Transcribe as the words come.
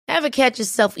Ever catch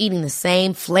yourself eating the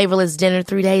same flavorless dinner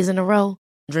 3 days in a row?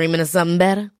 Dreaming of something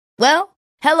better? Well,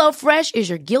 HelloFresh is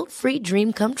your guilt-free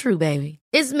dream come true, baby.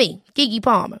 It's me, Keke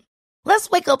Palmer. Let's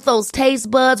wake up those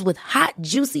taste buds with hot,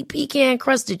 juicy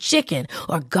pecan-crusted chicken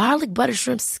or garlic butter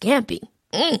shrimp scampi.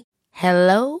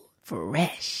 Hello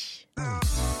Fresh.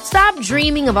 Stop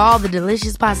dreaming of all the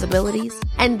delicious possibilities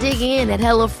and dig in at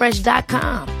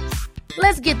HelloFresh.com.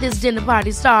 Let's get this dinner party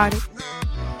started.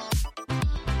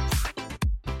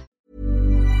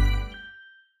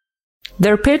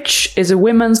 Their Pitch is a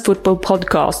women's football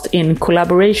podcast in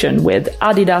collaboration with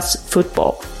Adidas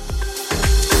Football.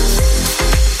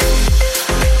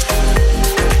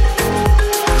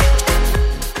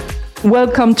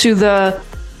 Welcome to the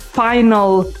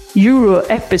final Euro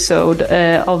episode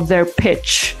of Their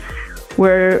Pitch,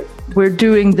 where we're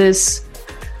doing this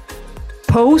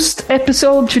post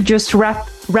episode to just wrap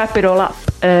it all up.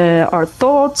 Our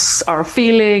thoughts, our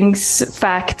feelings,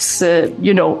 facts,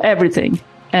 everything.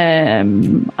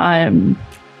 I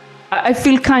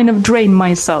feel kind of drained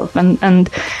myself, and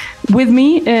with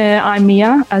me, I'm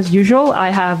Mia, as usual.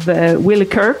 I have Willie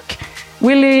Kirk.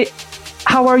 Willie,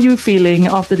 how are you feeling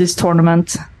after this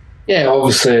tournament? Yeah,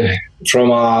 obviously,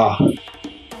 from a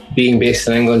being based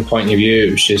in England point of view,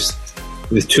 it was just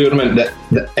the tournament that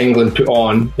England put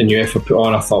on and UEFA put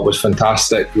on, I thought was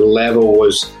fantastic. The level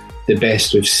was the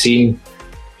best we've seen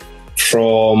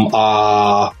from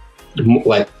a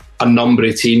number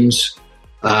of teams,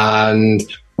 and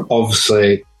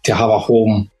obviously to have a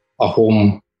home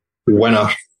winner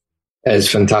is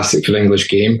fantastic for the English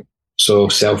game. So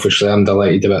selfishly, I'm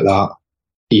delighted about that.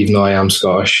 Even though I am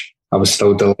Scottish, I was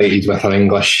still delighted with an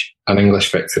English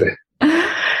victory.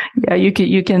 Yeah,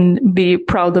 you can be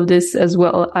proud of this as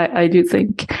well. I do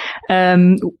think.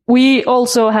 We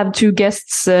also have two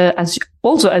guests, as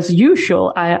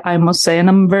usual, I must say, and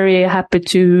I'm very happy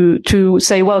to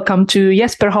say welcome to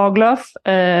Jesper Haglöf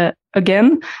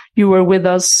again. You were with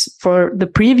us for the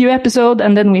preview episode,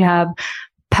 and then we have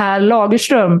Per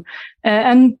Lagerström.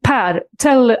 And Per,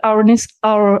 tell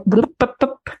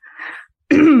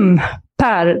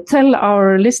tell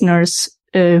our listeners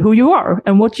who you are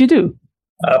and what you do.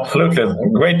 Absolutely.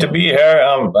 Great to be here.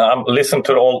 I'm listening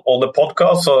to all the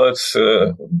podcasts, so it's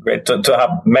great to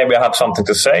have, maybe I have something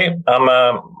to say.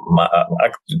 I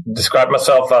describe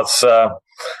myself as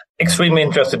extremely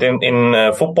interested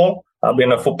in football. I've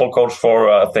been a football coach for,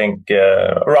 I think,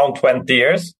 around 20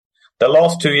 years. The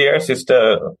last 2 years is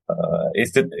the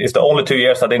only 2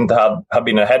 years I didn't have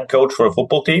been a head coach for a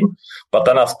football team. But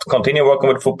then I continue working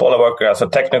with football. I work as a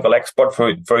technical expert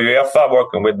for UEFA,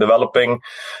 working with developing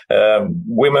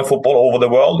women football over the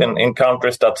world in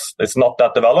countries it's not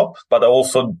that developed. But I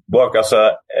also work as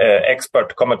a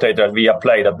expert commentator at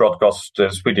Viaplay that broadcasts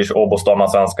the Swedish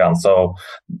Allsvenskan. So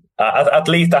at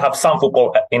least I have some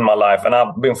football in my life, and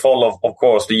I've been following, of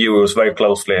course, the Euros very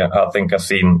closely. I think I've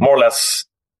seen more or less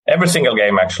every single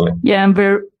game, actually. Yeah, and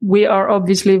we are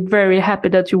obviously very happy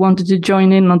that you wanted to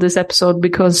join in on this episode,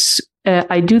 because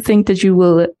I do think that you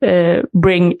will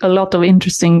bring a lot of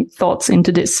interesting thoughts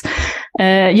into this.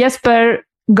 Jesper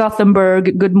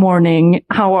Gothenburg, good morning.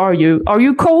 How are you? Are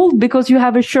you cold because you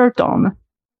have a shirt on?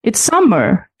 It's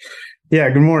summer. Yeah,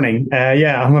 good morning.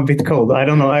 Yeah, I'm a bit cold. I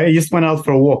don't know. I just went out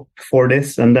for a walk before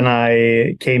this, and then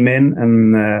I came in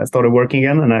and started working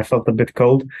again, and I felt a bit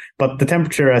cold. But the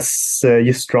temperature has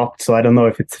just dropped, so I don't know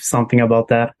if it's something about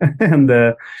that.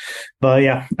 But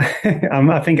yeah,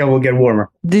 I think I will get warmer.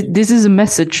 This is a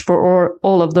message for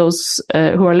all of those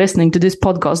who are listening to this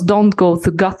podcast. Don't go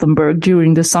to Gothenburg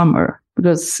during the summer,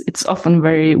 because it's often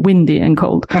very windy and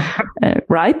cold,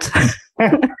 right?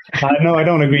 No, I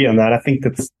don't agree on that. I think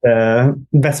that's the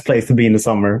best place to be in the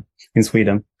summer in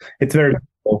Sweden. It's very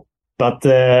cool, but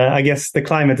I guess the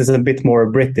climate is a bit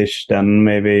more British than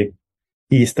maybe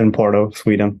eastern part of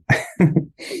Sweden.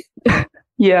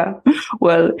 Yeah,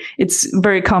 well, it's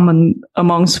very common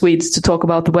among Swedes to talk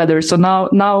about the weather. So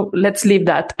now let's leave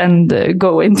that and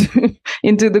go into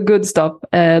the good stuff,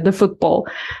 the football.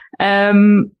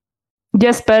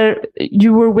 Jesper,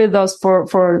 you were with us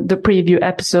for the preview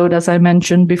episode, as I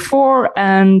mentioned before,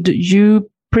 and you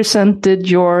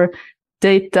presented your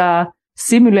data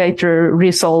simulator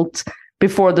result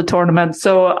before the tournament.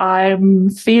 So I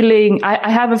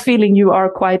have a feeling you are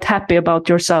quite happy about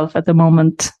yourself at the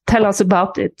moment. Tell us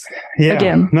about it. Yeah,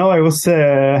 again. No, I'm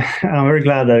very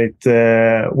glad that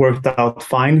it worked out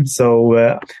fine.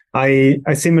 So I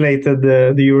simulated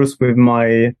the Euros with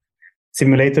my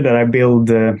simulator that I built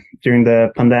during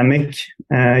the pandemic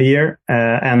year.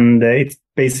 And it's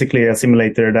basically a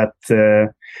simulator that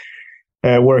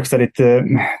works that it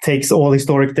takes all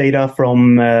historic data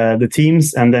from the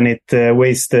teams, and then it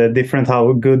weighs the different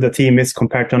how good the team is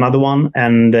compared to another one,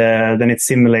 and then it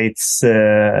simulates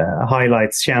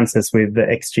highlights chances with the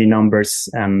XG numbers.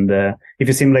 And if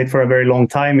you simulate for a very long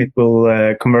time, it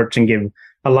will converge and give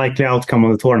a likely outcome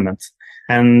of the tournament.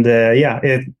 And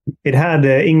it had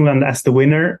England as the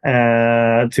winner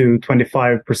to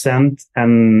 25%,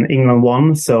 and England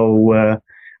won. So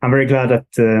I'm very glad that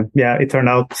it turned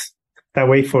out that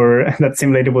way, for that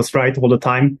simulator was right all the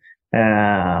time.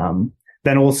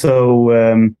 Then also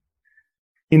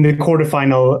in the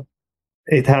quarterfinal,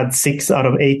 it had 6 out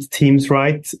of 8 teams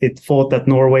right. It thought that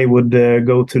Norway would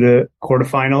go to the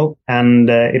quarterfinal, and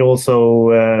it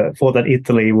also thought that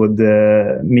Italy would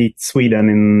meet Sweden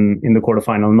in the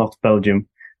quarterfinal, not Belgium.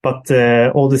 But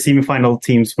all the semifinal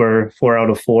teams were 4 out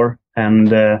of 4, and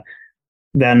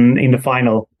then in the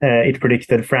final, it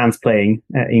predicted France playing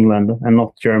England and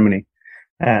not Germany.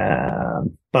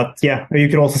 But yeah, you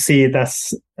could also see it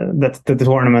as that the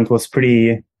tournament was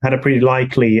had a pretty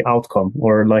likely outcome,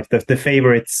 or like the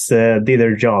favorites did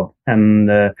their job, and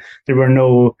there were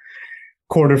no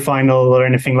quarterfinal or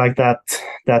anything like that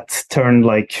turned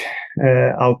like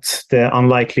out the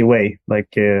unlikely way.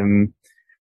 Like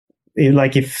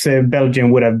if Belgium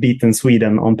would have beaten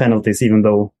Sweden on penalties, even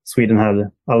though Sweden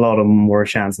had a lot of more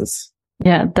chances.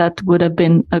 Yeah, that would have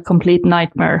been a complete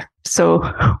nightmare. So,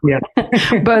 yeah.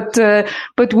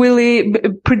 but Willie,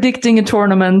 predicting a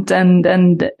tournament and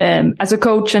as a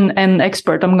coach and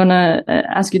expert, I'm gonna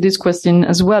ask you this question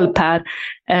as well, Per.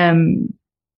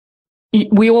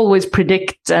 We always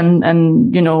predict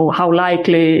and you know how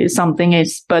likely something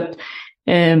is, but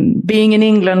being in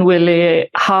England, Willie,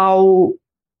 how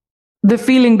the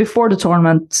feeling before the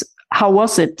tournament, how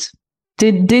was it?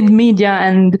 Did media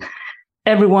and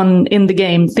everyone in the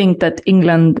game think that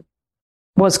England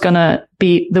was going to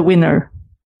be the winner?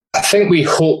 I think we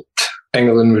hoped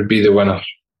England would be the winner.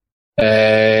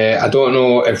 I don't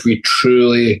know if we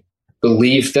truly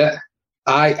believed it.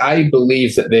 I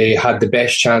believe that they had the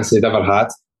best chance they'd ever had.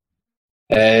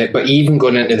 But even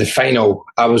going into the final,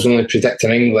 I was only predicting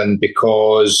England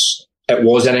because it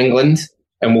was in England,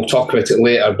 and we'll talk about it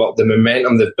later, but the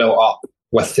momentum they've built up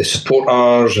with the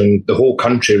supporters and the whole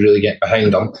country really get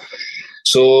behind them.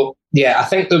 So, yeah, I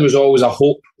think there was always a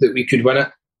hope that we could win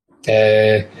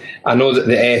it. I know that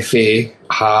the FA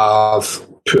have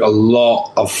put a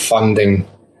lot of funding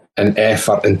and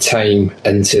effort and time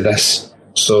into this.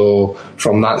 So,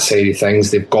 from that side of things,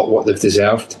 they've got what they've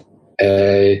deserved.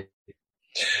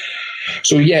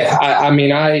 So, yeah, I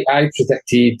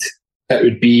predicted it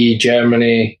would be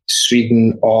Germany,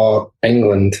 Sweden or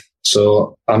England.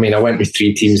 So, I went with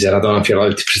 3 teams there. I don't know if you're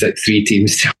allowed to predict 3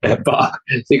 teams, but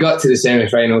they got to the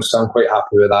semi-finals, so I'm quite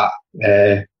happy with that.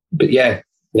 But yeah,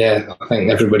 I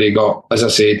think everybody got, as I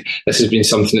said, this has been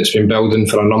something that's been building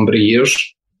for a number of years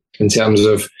in terms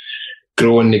of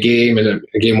growing the game. And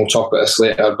again, we'll talk about this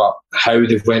later, but how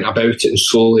they've went about it and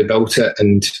slowly built it.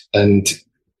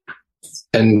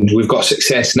 And we've got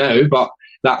success now, but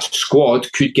that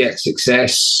squad could get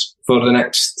success for the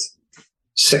next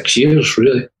 6 years,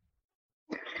 really.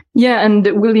 Yeah, and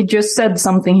Willie just said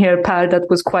something here, Per, that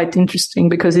was quite interesting,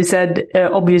 because he said,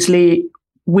 obviously,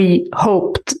 we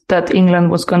hoped that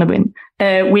England was going to win.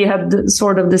 We had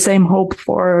sort of the same hope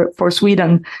for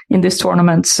Sweden in this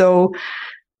tournament. So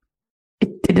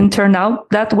it didn't turn out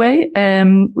that way.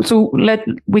 So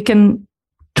we can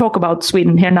talk about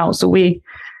Sweden here now. So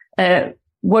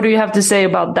what do you have to say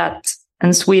about that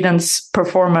and Sweden's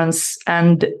performance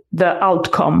and the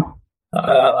outcome?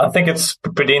 I think it's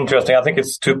pretty interesting. I think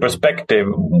it's 2 perspectives.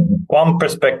 One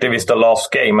perspective is the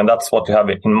last game, and that's what you have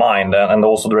in mind, and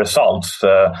also the results,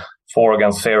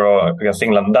 4-0 against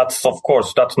England. That's, of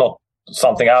course, that's not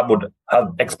something I would have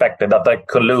expected, that they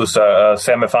could lose a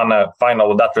semi-final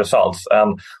with that results.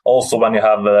 And also when you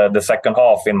have the second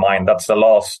half in mind, that's the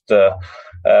last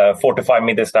 45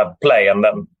 minutes that play. And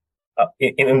then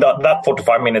in that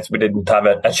 45 minutes, we didn't have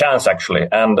a chance, actually.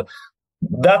 And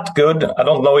that good. I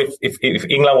don't know if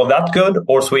England was that good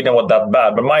or Sweden was that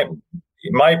bad, but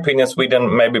in my opinion,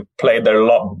 Sweden maybe played their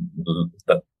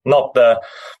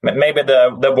maybe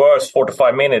the worst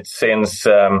 45 minutes since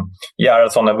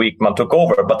Jarlsson and Wickman took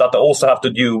over. But that also have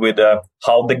to do with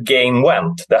how the game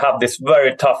went. They have this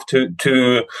very tough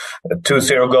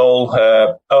 2-0 goal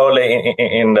early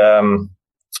in the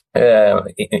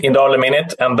early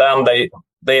minute, and then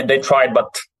they tried,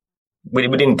 but we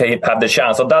didn't have the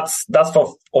chance. So that's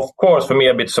of course for me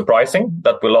a bit surprising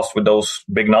that we lost with those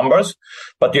big numbers.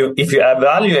 But if you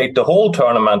evaluate the whole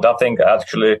tournament, I think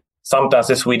actually sometimes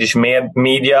the Swedish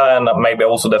media and maybe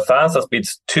also the fans has been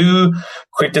too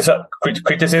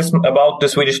criticism about the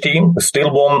Swedish team. We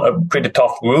still won a pretty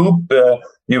tough group.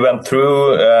 You went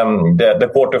through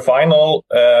the quarterfinal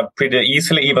pretty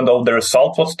easily, even though the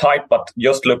result was tight. But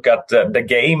just look at the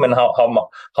game and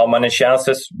how many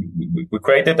chances we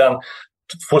created. And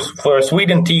for a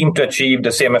Sweden team to achieve the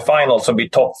semifinals and be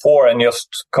top 4 and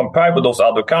just compare with those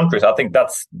other countries, I think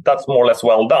that's more or less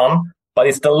well done. But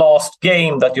it's the last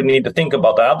game that you need to think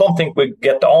about. And I don't think we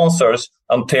get the answers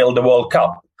until the World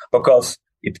Cup, because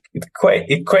it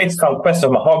creates some questions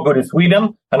about how good is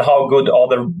Sweden and how good are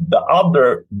the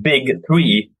other big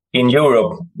 3 in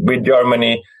Europe with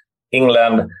Germany,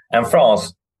 England and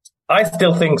France. I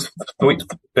still think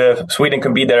Sweden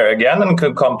can be there again and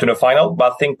could come to the final,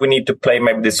 but I think we need to play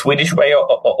maybe the Swedish way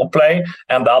of play,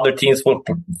 and the other teams will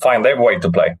find their way to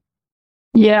play.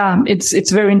 Yeah,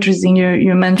 it's very interesting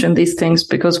you mentioned these things,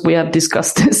 because we have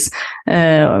discussed this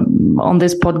on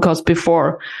this podcast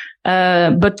before.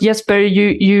 But Jesper,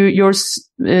 your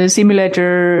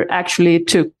simulator actually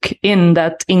took in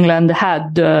that England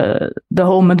had the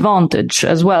home advantage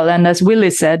as well. And as Willie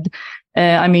said,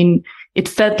 I mean, it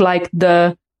felt like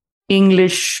the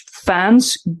English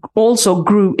fans also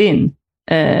grew in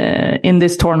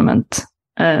this tournament.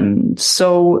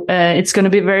 So it's going to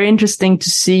be very interesting to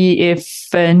see if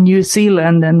New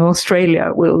Zealand and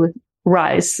Australia will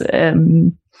rise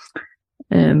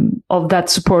of that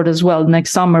support as well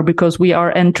next summer, because we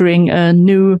are entering a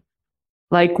new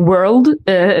world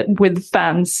with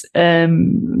fans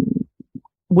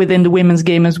within the women's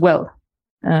game as well.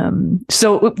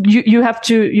 So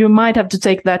you might have to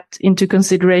take that into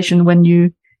consideration when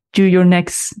you do your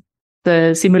next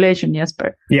simulation,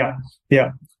 Jesper. Yeah.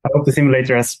 I hope the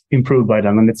simulator has improved by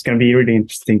then, and it's going to be really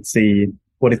interesting to see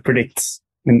what it predicts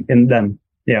in them.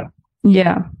 Yeah.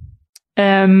 Yeah.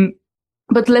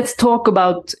 But let's talk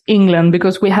about England,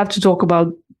 because we have to talk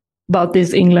about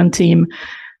this England team.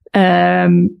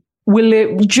 Will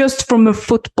it, just from a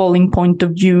footballing point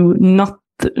of view,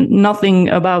 nothing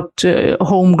about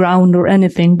home ground or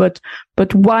anything, but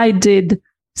why did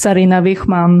Sarina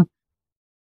Wichmann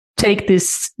take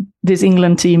this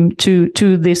England team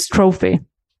to this trophy?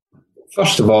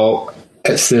 First of all,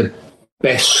 it's the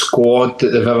best squad that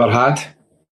they've ever had.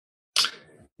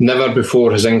 Never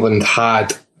before has England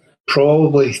had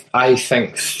probably, I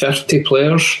think, 30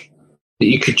 players that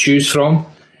you could choose from.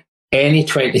 Any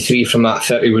 23 from that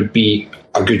 30 would be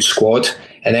a good squad.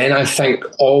 And then I think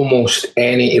almost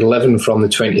any 11 from the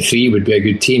 23 would be a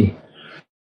good team.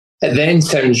 It then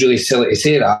sounds really silly to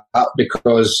say that,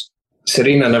 because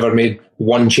Sarina never made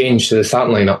one change to the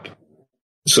starting lineup.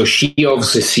 So she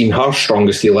obviously seen her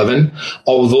strongest 11,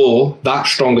 although that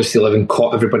strongest 11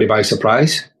 caught everybody by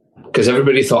surprise, because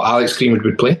everybody thought Alex Greenwood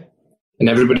would play and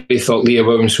everybody thought Leah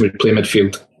Williamson would play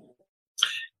midfield.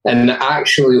 And it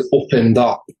actually opened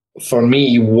up, for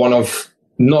me, one of,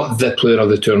 not the player of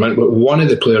the tournament, but one of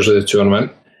the players of the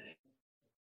tournament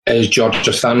is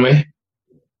Georgia Stanway.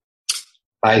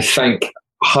 I think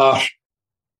her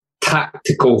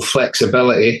tactical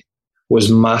flexibility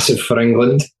was massive for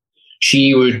England.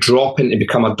 She would drop in to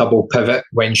become a double pivot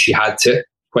when she had to,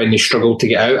 when they struggled to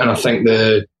get out. And I think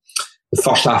the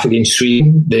first half against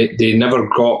Sweden, they never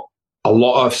got a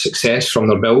lot of success from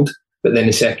their build, but then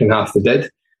the second half they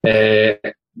did.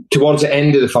 Towards the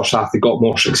end of the first half, they got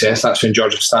more success. That's when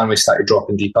Georgia Stanway started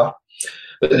dropping deeper.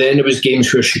 But then there was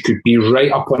games where she could be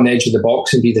right up on the edge of the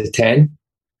box and be the 10.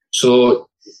 So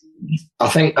I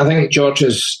think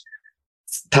Georgia's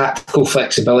tactical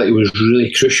flexibility was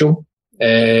really crucial.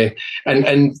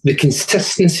 And the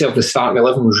consistency of the starting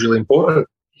 11 was really important.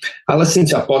 I listened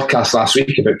to a podcast last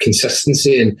week about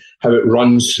consistency and how it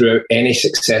runs throughout any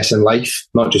success in life,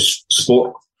 not just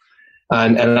sport.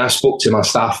 And I spoke to my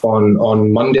staff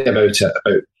on Monday about it,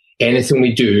 about anything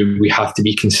we do, we have to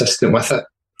be consistent with it.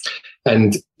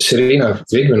 And Sarina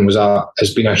Wichmann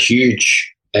has been a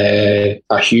huge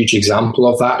example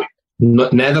of that.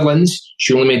 Netherlands,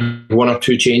 she only made 1 or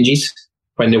 2 changes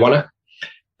when they won it.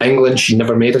 England, she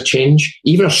never made a change.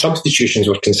 Even her substitutions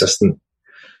were consistent.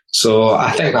 So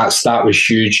I think that start was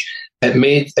huge. It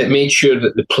made sure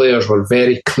that the players were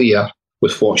very clear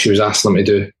with what she was asking them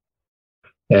to do.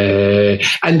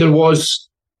 And there was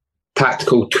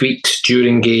tactical tweaks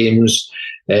during games,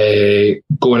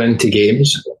 going into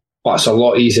games. But it's a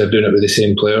lot easier doing it with the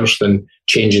same players than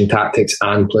changing tactics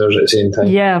and players at the same time.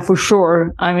 Yeah, for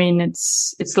sure. I mean,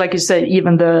 it's like you said,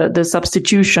 even the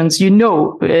substitutions,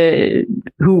 who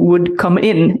would come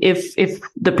in if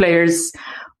the players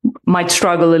might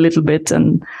struggle a little bit.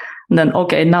 And And then,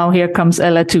 okay, now here comes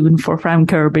Ella Toone for Fran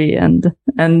Kirby and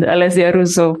Alessia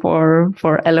Russo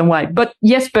for Ellen White. But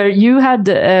Jesper, you had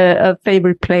a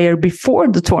favorite player before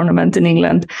the tournament in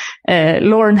England,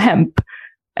 Lauren Hemp.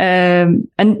 And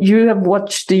you have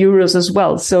watched the Euros as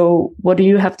well. So what do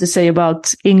you have to say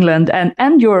about England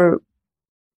and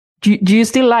do you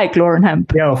still like Lauren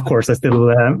Hemp? Yeah, of course. I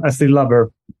still love her.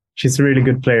 She's a really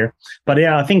good player. But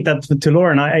yeah, I think that to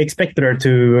Lauren, I expected her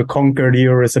to conquer the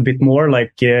Euros a bit more,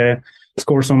 like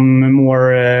score some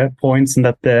more points, and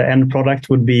that the end product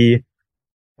would be,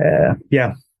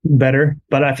 better.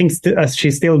 But I think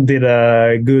she still did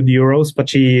a good Euros, but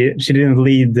she didn't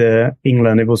lead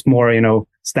England. It was more,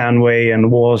 Stanway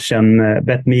and Walsh and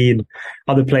Beth Mead,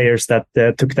 other players that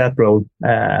took that role.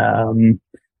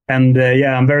 I'm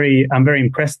very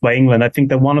impressed by England. I think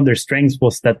that one of their strengths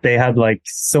was that they had like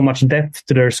so much depth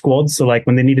to their squad. So like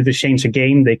when they needed to change a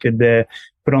game, they could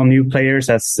put on new players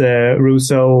as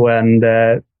Russo and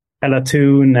Ella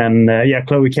Toone and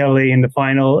Chloe Kelly in the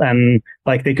final, and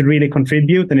like they could really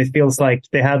contribute. And it feels like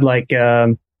they had like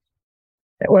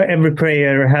every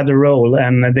player had a role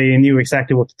and they knew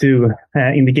exactly what to do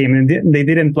in the game, and they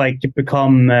didn't like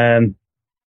become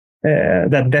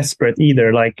that desperate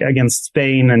either, like against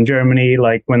Spain and Germany,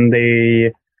 like when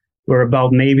they were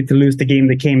about maybe to lose the game,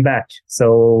 they came back.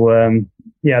 So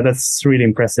that's really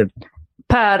impressive.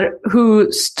 Per, who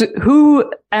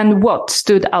and what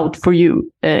stood out for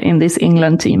you in this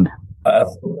England team?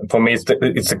 For me, it's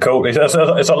the coach.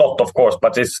 It's a lot, of course,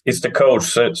 but it's the coach,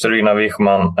 Serena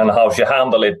Wichmann, and how she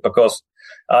handled it. Because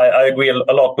I agree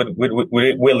a lot with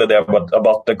Wilde there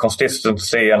about the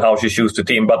consistency and how she chose the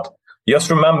team. But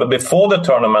just remember, before the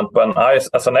tournament, when I,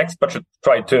 as an expert,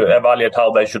 tried to evaluate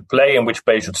how they should play and which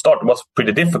player should start, it was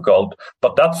pretty difficult.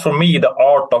 But that's, for me, the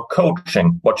art of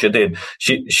coaching, what she did.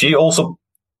 She also,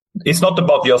 it's not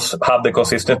about just have the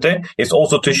consistency, it's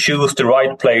also to choose the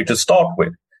right player to start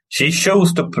with. She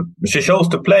chose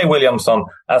to play Williamson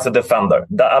as a defender.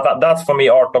 That's, for me,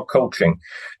 art of coaching.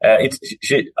 I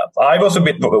was a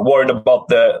bit worried about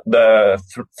the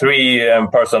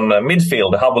three-person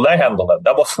midfield. How will they handle that?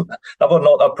 That was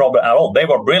not a problem at all. They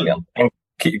were brilliant. And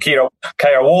Kyra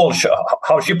Walsh,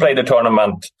 how she played the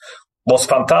tournament was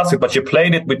fantastic, but she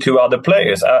played it with two other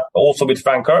players, also with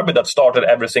Fran Kirby that started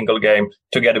every single game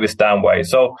together with Stanway.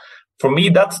 So for me,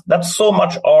 that's so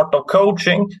much art of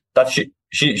coaching that she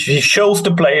chose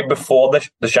to play before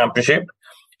the championship.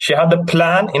 She had a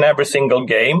plan in every single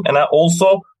game. And I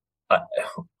also,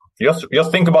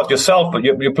 just think about yourself.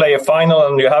 You play a final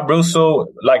and you have Russo,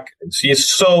 like, she is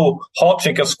so hot,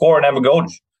 she can score in every goal.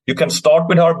 You can start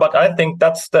with her, but I think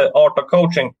that's the art of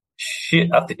coaching.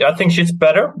 I think she's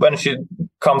better when she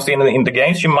comes in the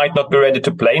game. She might not be ready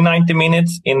to play 90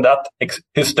 minutes in that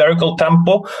hysterical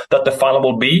tempo that the final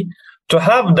will be. To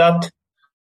have that,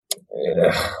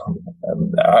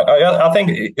 I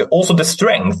think also the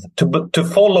strength to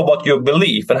follow what you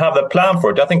believe and have a plan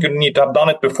for it. I think you need to have done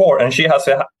it before, and she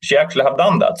actually have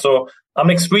done that. So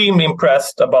I'm extremely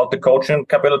impressed about the coaching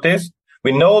capabilities.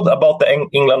 We know about the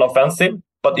England offensive,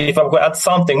 but if I could add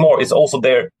something more, it's also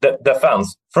their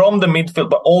defense from the midfield,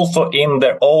 but also in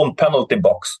their own penalty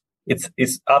box.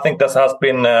 I think that has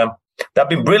been. They've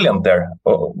been brilliant there,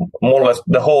 more or less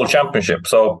the whole championship.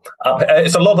 So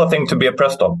it's a lot of things to be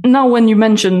impressed of. Now, when you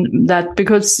mention that,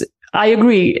 because I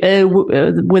agree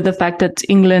with the fact that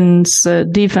England's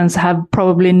defense have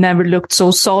probably never looked so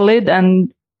solid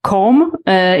and calm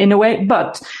in a way.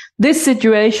 But this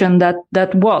situation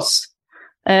that was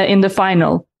in the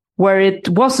final, where it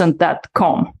wasn't that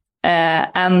calm,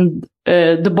 and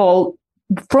the ball,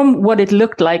 from what it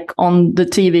looked like on the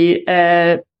TV,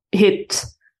 hit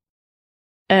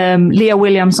Leah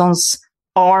Williamson's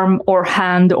arm or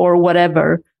hand or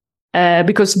whatever,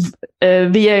 because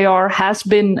VAR has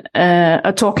been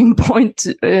a talking point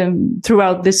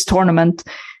throughout this tournament.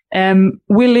 Do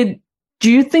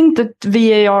you think that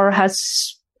VAR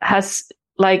has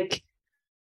like,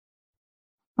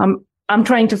 I'm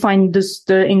trying to find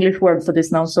the English word for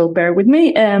this now, so bear with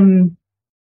me.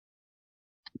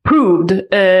 Proved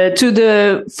to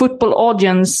the football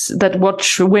audience that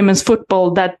watch women's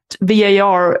football that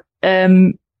VAR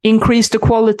increased the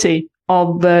quality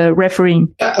of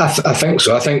refereeing? I think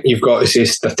so. I think you've got to say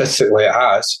statistically it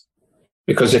has.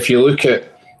 Because if you look at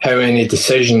how many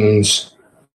decisions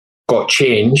got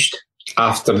changed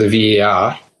after the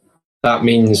VAR, that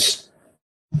means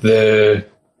the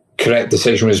correct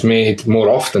decision was made more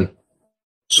often.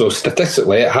 So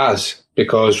statistically it has.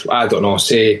 Because, I don't know,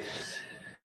 say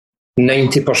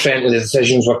 90% of the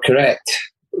decisions were correct.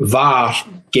 VAR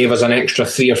gave us an extra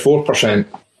 3 or 4%.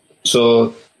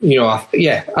 So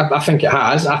I think it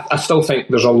has. I still think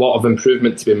there's a lot of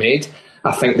improvement to be made.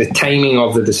 I think the timing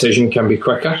of the decision can be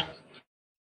quicker.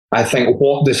 I think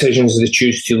what decisions they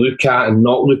choose to look at and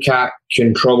not look at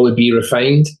can probably be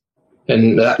refined,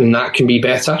 and that can be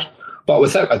better. But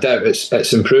without a doubt,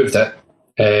 it's improved it.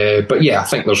 But yeah, I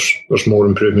think there's more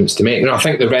improvements to make. I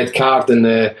think the red card in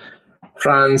the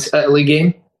France-Italy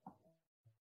game,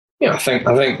 I think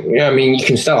you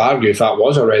can still argue if that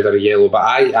was a red or a yellow, but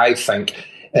I think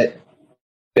it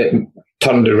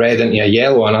turned the red into a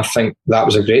yellow, and I think that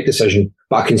was a great decision.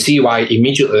 But I can see why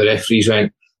immediately the referees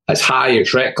went, it's high,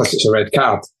 it's reckless, it's a red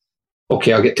card.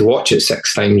 Okay, I'll get to watch it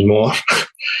 6 times more.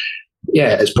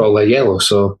 Yeah, it's probably a yellow.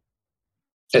 So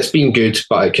it's been good,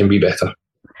 but it can be better.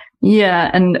 Yeah,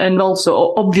 and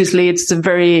also obviously it's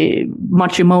very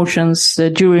much emotions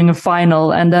during a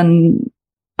final, and then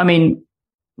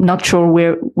not sure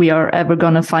where we are ever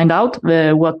going to find out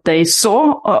what they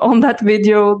saw on that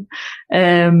video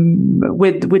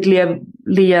with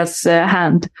Leah's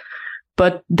hand.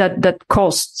 But that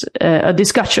caused a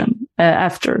discussion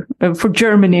after for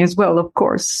Germany as well, of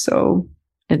course. So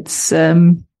it's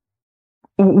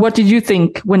what did you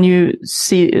think when you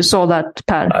saw that,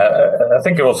 Per? I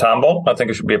think it was handball. I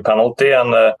think it should be a penalty,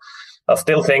 and I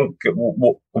still think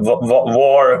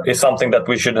VAR is something that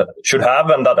we should have,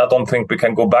 and that I don't think we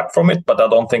can go back from it. But I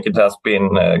don't think it has been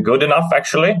good enough.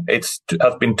 Actually, it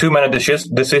has been too many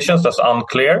decisions that's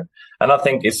unclear. And I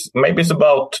think it's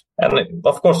about, and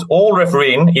of course, all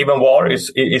refereeing, even VAR,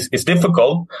 is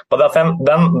difficult. But then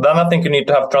I think you need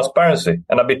to have transparency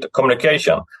and a bit of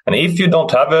communication. And if you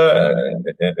don't have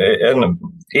an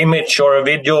image or a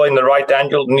video in the right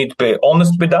angle, you need to be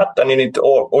honest with that. And you need to,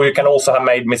 or you can also have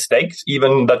made mistakes,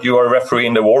 even that you are a referee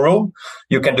in the war room.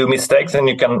 You can do mistakes, and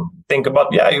you can think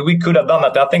about, we could have done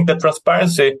that. I think the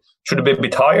transparency should be a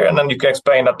bit higher, and then you can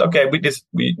explain that, okay, we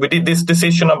did this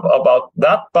decision about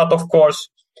that, but of course,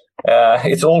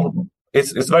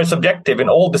 it's very subjective in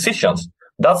all decisions.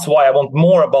 That's why I want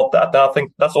more about that. And I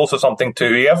think that's also something to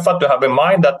UEFA to have in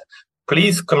mind, that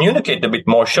please communicate a bit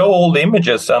more, show all the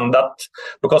images, and that,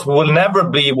 because we will never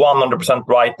be 100%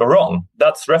 right or wrong.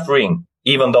 That's refereeing,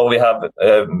 even though we have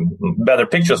better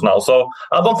pictures now. So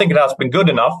I don't think it has been good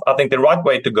enough. I think the right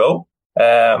way to go.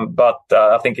 But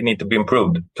I think it needs to be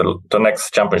improved to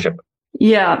next championship.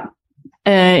 Yeah,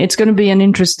 it's going to be an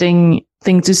interesting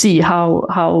thing to see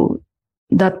how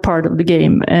that part of the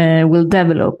game will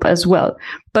develop as well.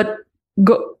 But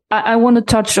I want to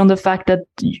touch on the fact that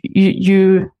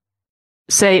you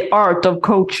say art of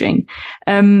coaching,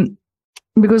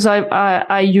 because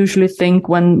I usually think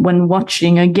when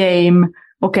watching a game,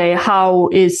 okay, how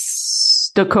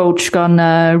is the coach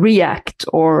gonna react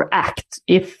or act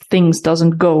if things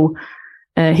doesn't go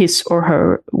his or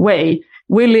her way?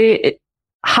 Willie,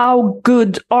 how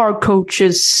good are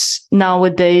coaches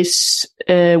nowadays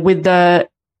with the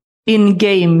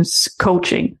in-games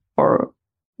coaching? Or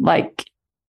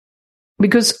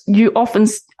because you often,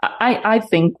 I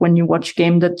think when you watch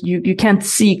game that you can't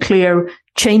see clear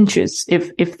changes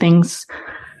if things.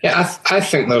 Yeah, I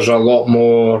think there's a lot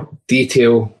more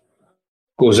detail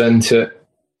goes into it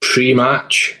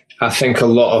pre-match. I think a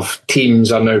lot of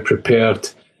teams are now prepared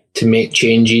to make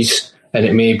changes, and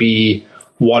it may be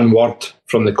one word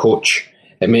from the coach.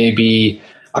 It may be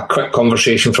a quick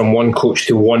conversation from one coach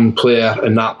to one player,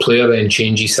 and that player then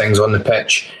changes things on the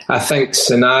pitch. I think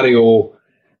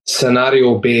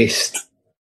scenario-based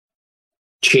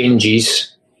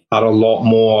changes are a lot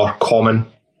more common,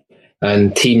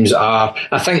 and teams are.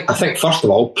 I think first of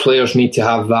all, players need to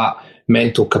have that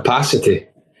mental capacity,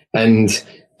 and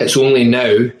it's only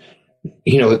now.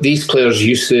 These players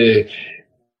used to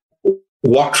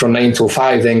work from 9 till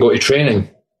 5, then go to training.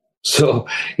 So,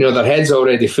 their head's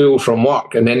already full from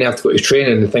work, and then they have to go to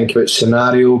training and think about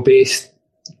scenario-based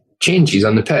changes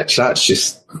on the pitch. That's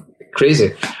just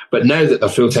crazy. But now that they're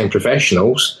full-time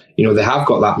professionals, they have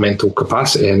got that mental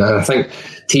capacity. And I think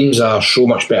teams are so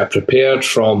much better prepared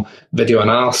from video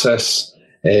analysis,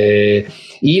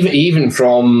 even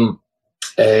from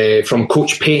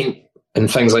coach paint and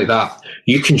things like that.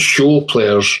 You can show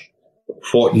players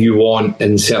what you want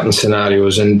in certain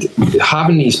scenarios, and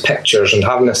having these pictures and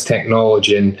having this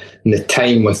technology and the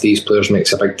time with these players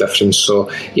makes a big difference. So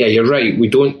yeah, you're right. We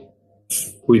don't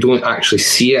actually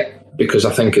see it because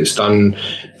I think it's done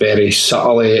very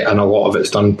subtly, and a lot of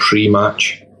it's done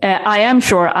pre-match. I am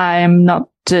sure I am not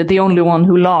the only one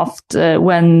who laughed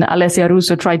when Alessia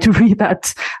Russo tried to read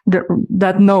that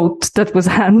note that was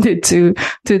handed to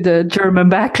the German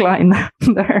backline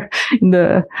there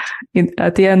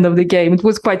at the end of the game. It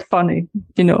was quite funny,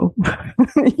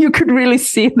 You could really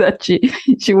see that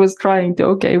she was trying to,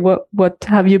 okay, what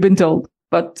have you been told?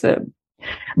 But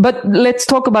let's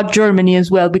talk about Germany as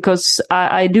well, because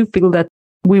I do feel that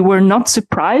we were not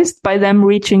surprised by them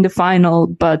reaching the final,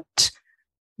 but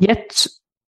yet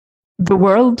the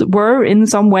world were in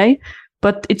some way.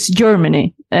 But it's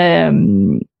Germany.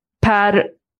 Per,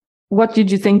 what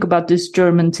did you think about this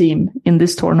German team in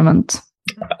this tournament?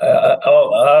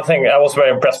 I think I was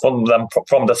very impressed from them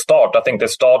from the start. I think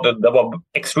they were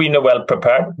extremely well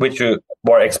prepared, which you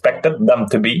were expected them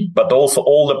to be. But also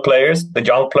all the players, the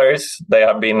young players, they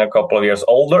have been a couple of years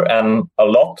older and a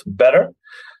lot better.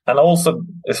 And also,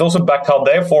 it's also back how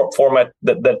they format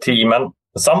the team. And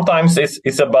sometimes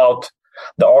it's about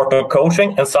the art of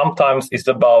coaching, and sometimes it's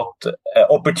about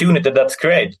opportunity that's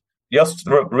created. Just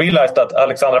realized that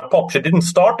Alexandra Popp, she didn't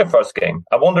start the first game.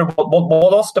 I wonder what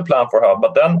was the plan for her.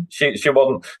 But then she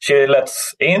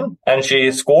lets in and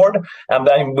she scored, and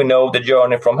then we know the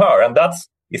journey from her. And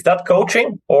is that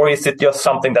coaching, or is it just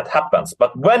something that happens?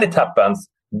 But when it happens,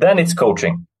 then it's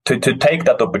coaching to take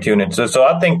that opportunity. So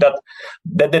I think that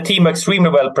the team are extremely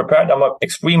well prepared. I'm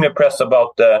extremely impressed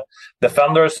about the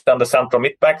defenders and the central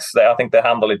mid-backs. I think they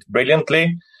handle it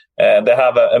brilliantly. They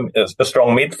have a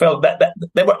strong midfield.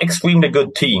 They were extremely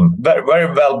good team, very,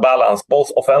 very well balanced,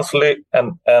 both offensively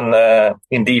and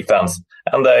in defense.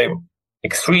 And they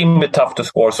extremely tough to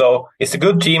score. So it's a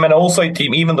good team, and also a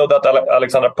team, even though that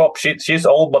Alexandra Popp, she's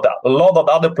old, but a lot of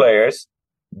other players,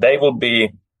 they will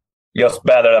be just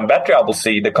better and better, I will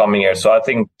see the coming years. So I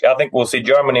think we'll see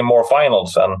Germany in more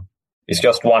finals, and it's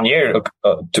just 1 year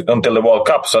until the World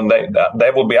Cup, so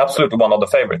they will be absolutely one of the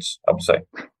favorites, I would say.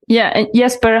 Yeah, and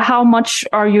Jesper, how much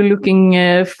are you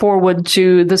looking forward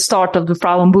to the start of the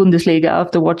Frauen Bundesliga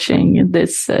after watching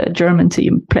this German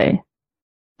team play?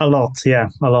 A lot.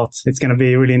 It's going to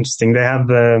be really interesting. They have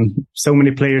so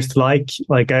many players to like.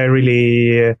 Like, I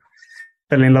really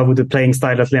fell in love with the playing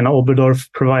style that Lena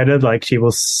Oberdorf provided. Like, she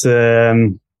was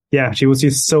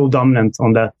just so dominant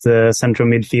on that central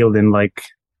midfield in like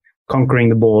conquering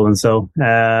the ball and so.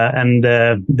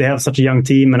 They have such a young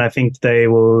team, and I think they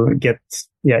will get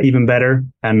even better.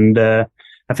 And I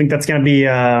think that's going to be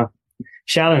a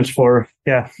challenge for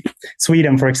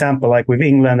Sweden, for example, like with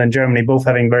England and Germany both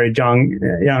having very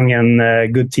young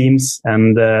and good teams,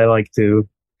 and like to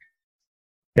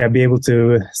be able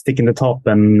to stick in the top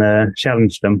and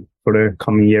challenge them for the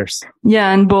coming years.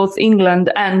 Yeah, and both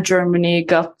England and Germany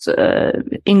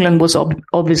England was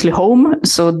obviously home,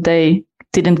 so they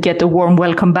didn't get a warm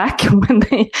welcome back when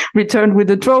they returned with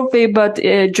the trophy. But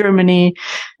Germany,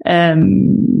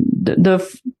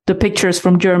 the pictures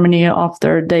from Germany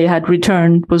after they had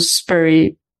returned was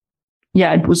very,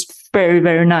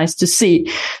 very nice to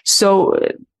see. So,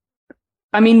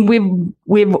 I mean,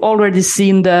 we've already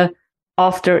seen the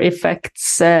after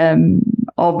effects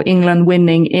of England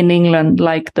winning in England,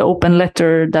 like the open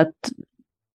letter that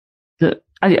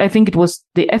I think it was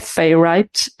the FA,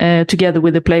 right? Together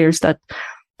with the players that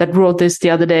wrote this the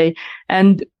other day.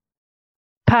 And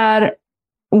Per,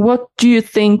 what do you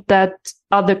think that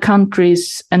other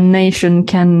countries and nation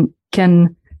can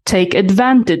take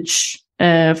advantage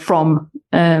from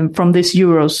this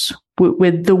Euros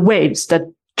with the waves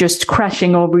that just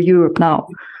crashing over Europe now?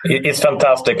 It's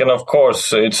fantastic, and of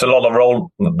course, it's a lot of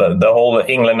role. The whole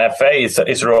England FA is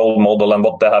a role model, and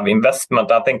what they have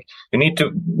investment. I think you need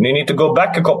to go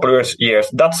back a couple of years.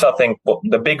 That's, I think, what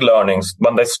the big learnings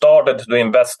when they started to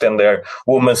invest in their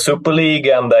Women's Super League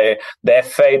and the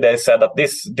FA. They said that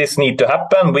this need to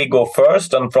happen. We go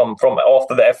first, and from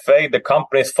after the FA, the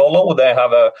companies follow. They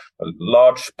have a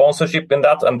large sponsorship in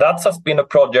that, and that has been a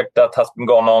project that has been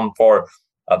going on for,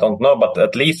 I don't know, but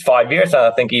at least 5 years, and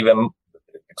I think even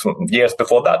years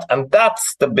before that. And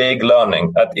that's the big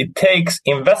learning, that it takes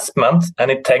investment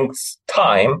and it takes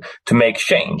time to make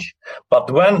change. But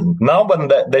when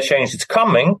the change is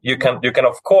coming, you can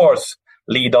of course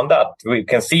lead on that. We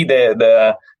can see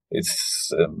I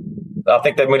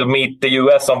think they will meet the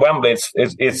US on Wembley.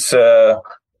 It's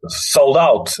sold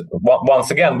out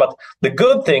once again. But the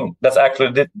good thing that's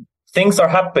actually things are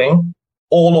happening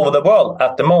all over the world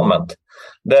at the moment.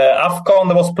 The AFCON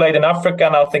that was played in Africa,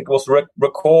 and I think it was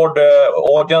record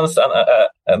audience,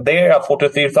 and there are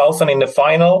 43,000 in the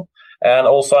final. And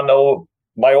also I know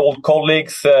my old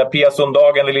colleagues, Pia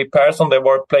Sundhage and Lily Persson, they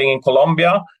were playing in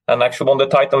Colombia and actually won the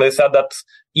title. They said that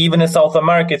even in South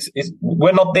America,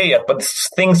 we're not there yet, but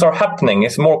things are happening.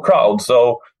 It's more crowd.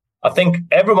 So I think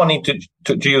everyone needs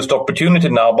to use the opportunity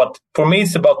now. But for me,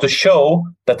 it's about to show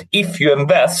that if you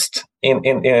invest in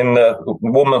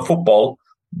women football,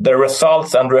 the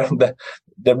results and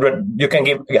you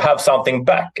can have something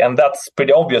back, and that's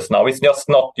pretty obvious now. It's just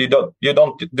not you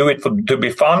don't do it to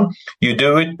be fun. You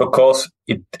do it because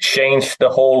it changed the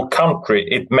whole country.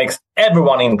 It makes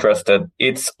everyone interested.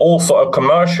 It's also a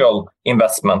commercial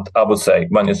investment, I would say,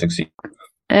 when you succeed.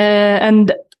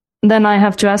 And then I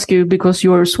have to ask you, because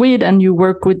you're Swede and you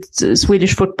work with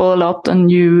Swedish football a lot,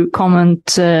 and you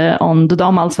comment on the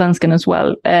Damallsvenskan as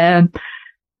well.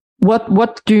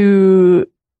 What do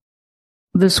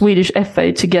the Swedish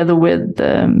FA, together with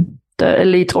the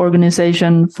elite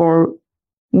organization for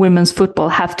women's football,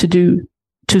 have to do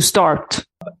to start?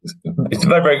 It's a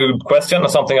very, very good question,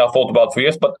 and something I've thought about for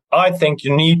years. But I think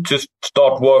you need to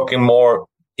start working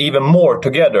even more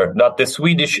together. That the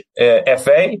Swedish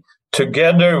FA,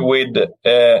 together with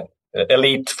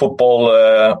elite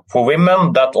football for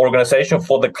women, that organization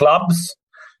for the clubs,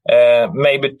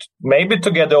 maybe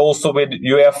together also with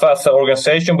UEFA as an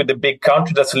organization, with the big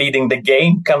country that's leading the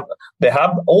game. They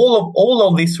have all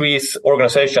of these three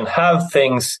organizations have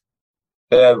things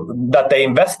that they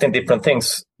invest in different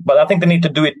things, but I think they need to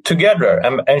do it together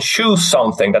and choose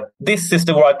something that this is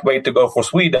the right way to go for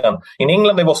Sweden. In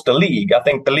England, it was the league. I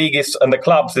think the league and the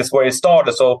clubs is where it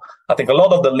started. So I think a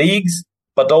lot of the leagues,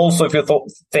 but also if you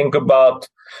think about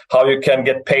how you can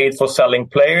get paid for selling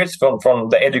players from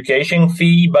the education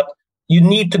fee, but you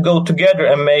need to go together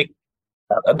and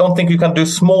I don't think you can do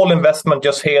small investment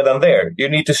just here and there. You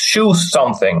need to choose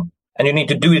something, and you need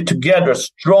to do it together,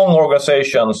 strong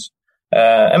organizations,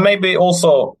 and maybe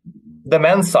also the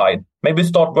men's side, maybe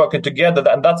start working together.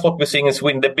 And that's what we're seeing in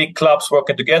Sweden, the big clubs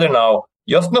working together now.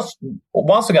 Just not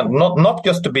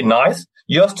just to be nice,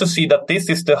 just to see that this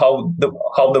is how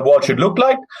the world should look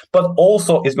like, but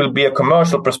also it will be a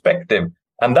commercial perspective,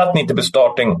 and that need to be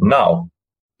starting now.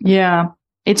 Yeah,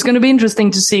 it's going to be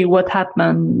interesting to see what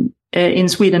happens in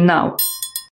Sweden now.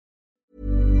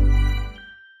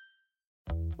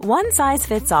 One size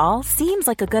fits all seems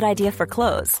like a good idea for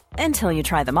clothes until you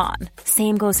try them on.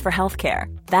 Same goes for healthcare.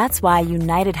 That's why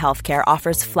United Healthcare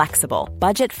offers flexible,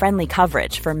 budget-friendly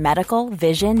coverage for medical,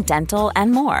 vision, dental,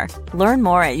 and more. Learn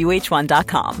more at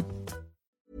uh1.com.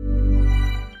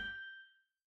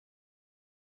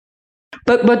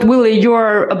 But Willie,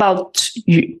 you're about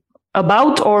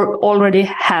or already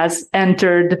has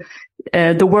entered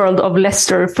the world of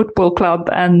Leicester Football Club,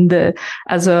 and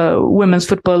as a women's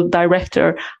football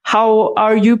director, how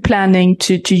are you planning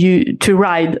to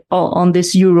ride on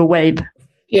this Euro wave?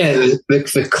 Yeah,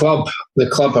 the club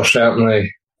are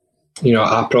certainly,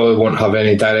 I probably won't have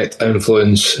any direct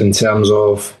influence in terms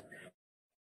of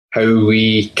how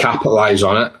we capitalise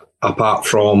on it, apart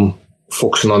from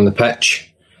focusing on the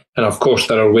pitch. And of course,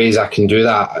 there are ways I can do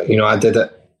that. I did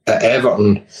it at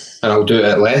Everton, and I'll do it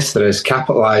at Leicester, is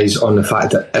capitalise on the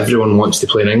fact that everyone wants to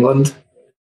play in England.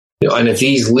 And if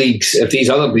these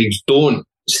other leagues don't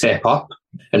step up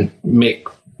and make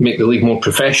the league more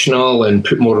professional and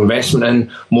put more investment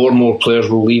in, more and more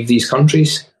players will leave these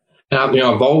countries. And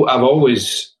I've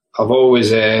always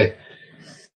went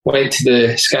to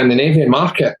the Scandinavian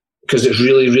market because it's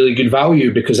really, really good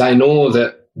value, because I know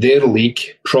that their league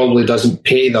probably doesn't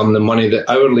pay them the money that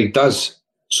our league does.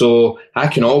 So I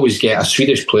can always get a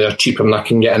Swedish player cheaper than I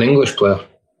can get an English player.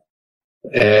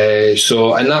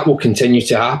 And that will continue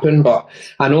to happen. But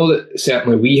I know that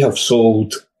certainly we have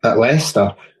sold at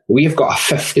Leicester, we have got a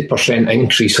 50%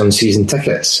 increase on season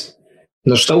tickets.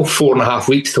 And there's still 4.5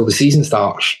 weeks till the season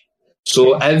starts.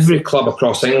 So every club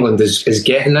across England is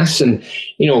getting this. And,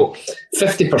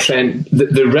 50%,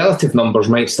 the relative numbers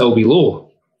might still be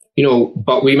low,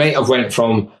 but we might have went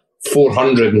from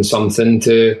 400 and something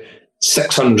to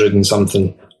 600 and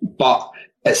something, but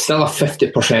it's still a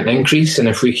 50% increase. And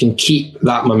if we can keep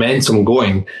that momentum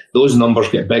going, those numbers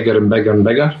get bigger and bigger and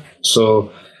bigger.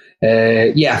 So,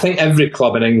 I think every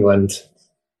club in England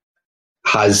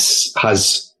has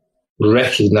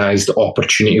recognised the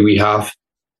opportunity we have.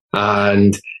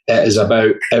 And it is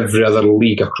about every other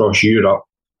league across Europe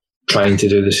trying to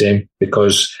do the same,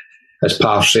 because, as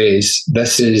Par says,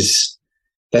 this is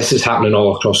happening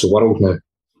all across the world now.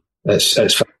 It's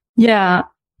Yeah,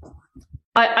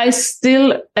 I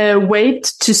still wait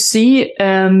to see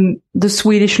the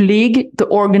Swedish league, the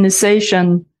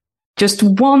organization, just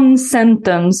one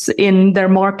sentence in their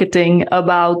marketing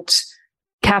about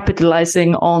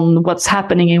capitalizing on what's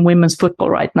happening in women's football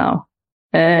right now.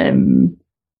 I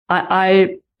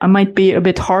might be a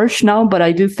bit harsh now, but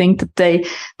I do think that they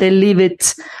leave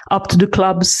it up to the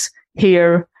clubs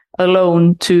here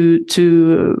alone to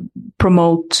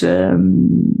promote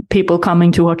people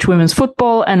coming to watch women's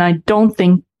football. And I don't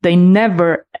think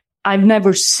I've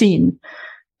never seen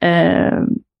the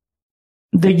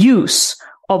use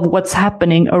of what's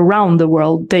happening around the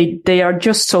world. They are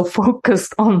just so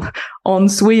focused on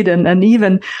Sweden. And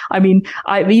even, I mean,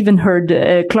 I've even heard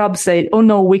clubs say, oh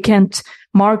no, we can't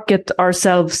market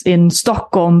ourselves in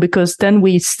Stockholm because then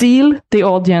we steal the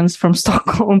audience from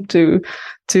Stockholm to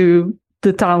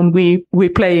the town we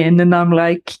play in. And I'm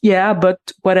like, yeah, but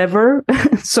whatever.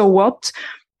 So what?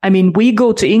 I mean, we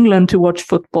go to England to watch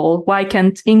football. Why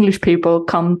can't English people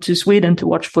come to Sweden to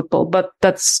watch football? But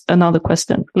that's another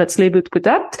question. Let's leave it with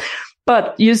that.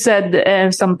 But you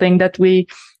said something that we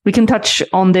can touch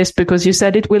on this because you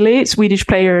said it, Willie. Swedish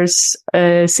players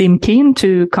seem keen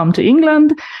to come to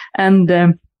England. And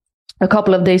a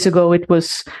couple of days ago, it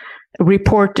was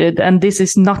reported, and this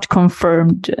is not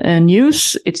confirmed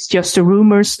news. It's just a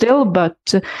rumor still,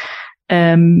 but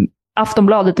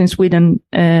Aftonbladet in Sweden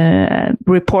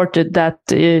reported that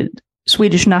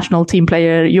Swedish national team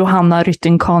player Johanna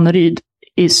Rytting Kaneryd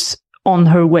is on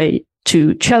her way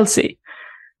to Chelsea.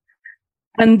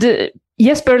 And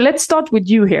Jesper, let's start with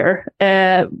you here.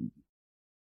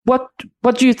 What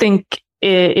do you think,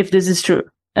 if this is true,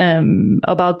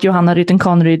 about Johanna Rytting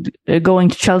Kaneryd going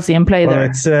to Chelsea and play there?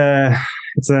 It's a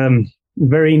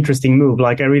very interesting move.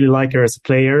 Like, I really like her as a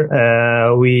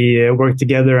player. We worked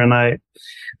together, and I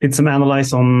did some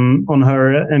analyze on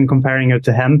her and comparing her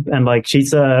to Hemp. And like,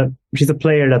 she's a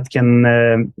player that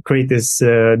can create this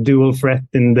dual threat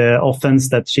in the offense,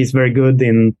 that she's very good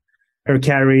in her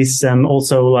carries and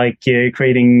also like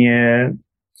creating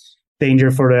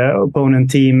danger for the opponent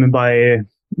team by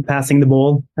passing the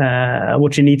ball.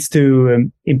 What she needs to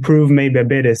improve maybe a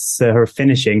bit is her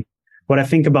finishing. What I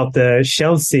think about the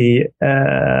Chelsea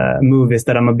move is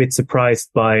that I'm a bit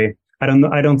surprised by,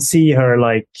 I don't see her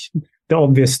like the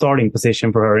obvious starting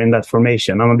position for her in that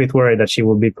formation. I'm a bit worried that she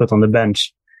will be put on the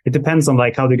bench. It depends on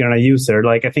like how they're going to use her.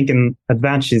 Like, I think an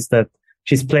advantage is that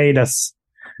she's played as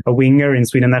a winger in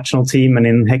Sweden national team and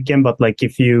in Häcken. But like,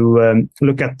 if you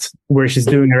look at where she's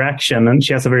doing her action, and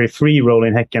she has a very free role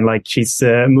in Häcken, like she's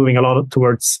moving a lot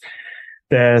towards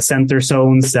the center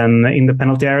zones and in the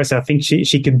penalty area. So I think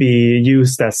she could be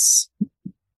used as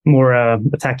more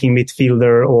attacking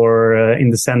midfielder or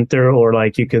in the center, or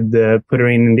like you could put her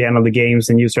in the end of the games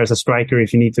and use her as a striker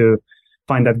if you need to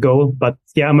find that goal. But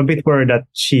yeah, I'm a bit worried that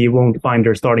she won't find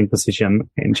her starting position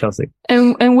in Chelsea.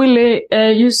 And Willie,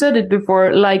 you said it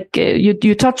before, like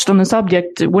you touched on the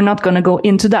subject. We're not going to go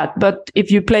into that, but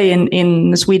if you play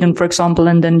in Sweden, for example,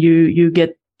 and then you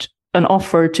get an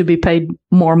offer to be paid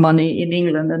more money in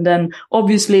England, and then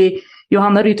obviously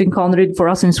Johanna Rytting Kaneryd, for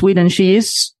us in Sweden, she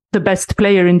is the best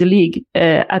player in the league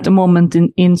at the moment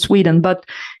in Sweden. But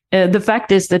the fact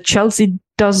is that Chelsea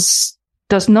does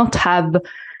not have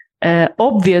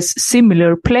obvious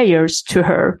similar players to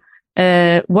her.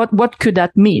 What could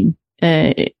that mean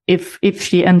if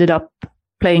she ended up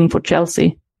playing for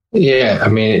Chelsea? Yeah, I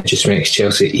mean, it just makes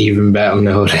Chelsea even better than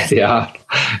they already are,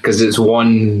 because it's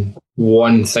one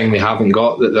thing they haven't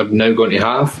got that they're now going to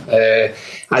have.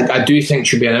 I do think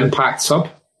she'll be an impact sub.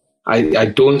 I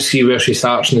don't see where she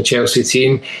starts in the Chelsea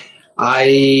team.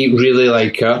 I really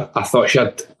like her. I thought she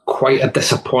had quite a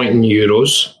disappointing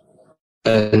Euros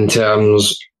in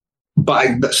terms,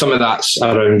 but some of that's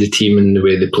around the team and the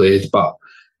way they played. But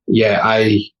yeah,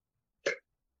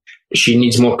 she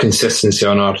needs more consistency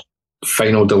on her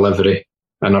final delivery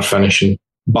and her finishing.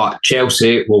 But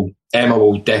Emma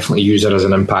will definitely use her as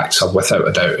an impact sub without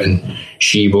a doubt, and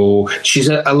she's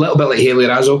a little bit like Hayley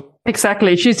Raso.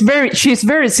 Exactly. She's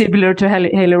very similar to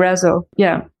Hayley Raso.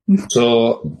 Yeah.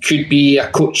 So could be a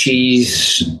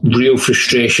coach's real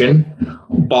frustration,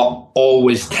 but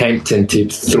always tempting to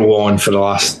throw on for the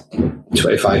last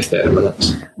 25-30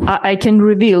 minutes. I can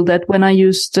reveal that when I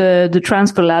used the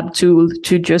Transfer Lab tool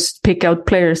to just pick out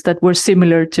players that were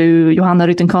similar to Johanna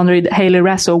Rytting Kaneryd, Hayley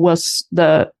Raso was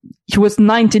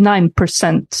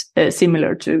 99%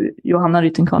 similar to Johanna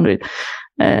Rytting Kaneryd.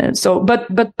 But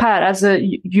Per, as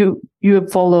you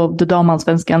follow the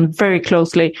Damallsvenskan very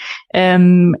closely,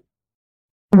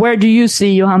 where do you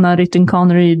see Johanna Rytting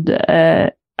Kaneryd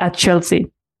at Chelsea?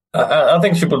 I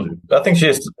think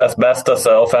she's as best as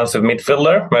an offensive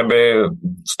midfielder, maybe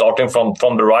starting from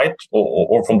the right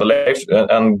or from the left,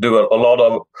 and do a lot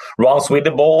of runs with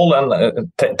the ball and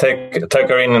take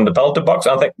her in the penalty box.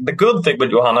 I think the good thing with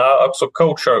Johanna, I also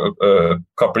coached her a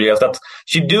couple of years, that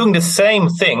she's doing the same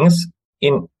things.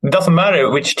 It doesn't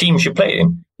matter which team she played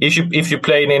in. If you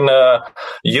played in a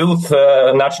youth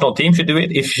national team, she do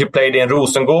it. If she played in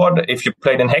Rosengård, if you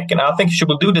played in Häcken, I think she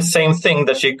will do the same thing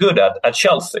that she's good at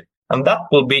Chelsea. And that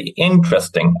will be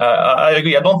interesting. I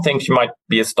agree. I don't think she might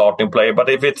be a starting player, but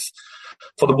if it's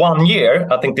for the 1 year,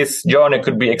 I think this journey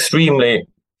could be extremely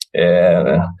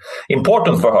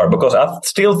important for her, because I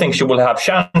still think she will have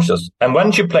chances. And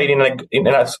when she played in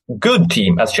a good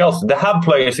team as Chelsea, they have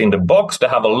players in the box, they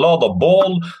have a lot of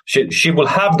ball. She will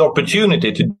have the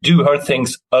opportunity to do her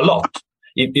things a lot.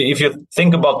 If you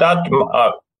think about that,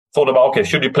 thought about, okay,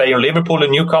 should you play in Liverpool, a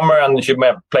newcomer, and she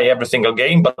may play every single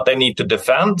game, but they need to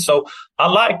defend. So I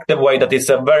like the way that it's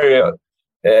a very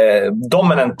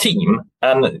dominant team,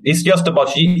 and it's just about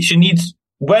she needs,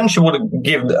 when she would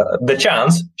give the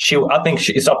chance, I think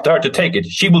it's up to her to take it.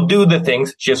 She will do the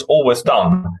things she has always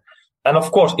done. And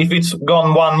of course, if it's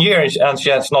gone 1 year and she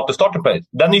has not the starting place,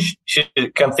 then she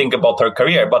can think about her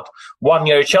career. But 1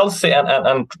 year at Chelsea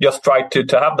and just try to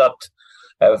have that,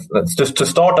 to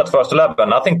start at first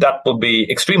 11. I think that will be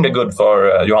extremely good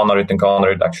for Johanna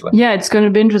Rytting-Kaneryd, actually. Yeah, it's going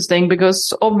to be interesting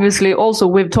because obviously also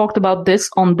we've talked about this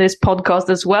on this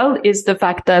podcast as well, is the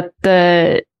fact that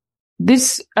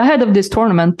ahead of this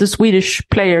tournament, the Swedish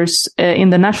players in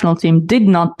the national team did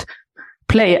not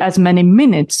play as many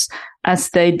minutes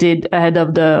as they did ahead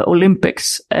of the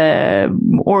Olympics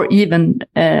or even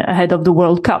ahead of the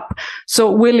World Cup.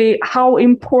 So, Willie, how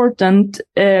important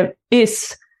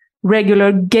is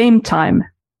regular game time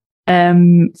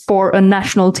for a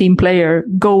national team player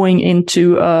going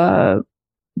into a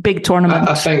big tournament?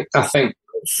 I think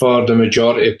for the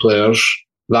majority of players,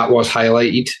 that was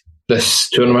highlighted this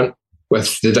tournament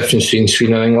with the difference between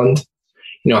Sweden and England.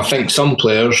 I think some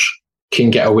players can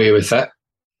get away with it.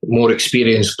 More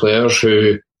experienced players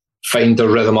who find their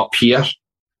rhythm up here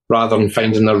rather than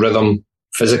finding their rhythm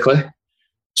physically.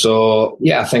 So,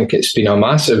 yeah, I think it's been a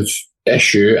massive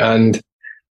issue, and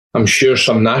I'm sure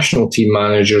some national team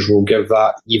managers will give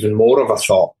that even more of a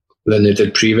thought than they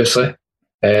did previously,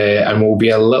 and will be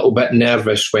a little bit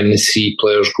nervous when they see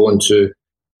players going to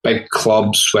big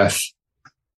clubs with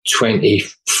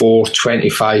 24,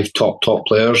 25 top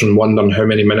players and wondering how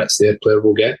many minutes their player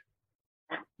will get.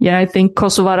 Yeah, I think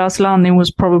Kosovare Asllani was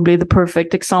probably the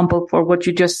perfect example for what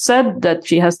you just said, that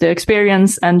she has the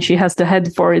experience and she has the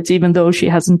head for it, even though she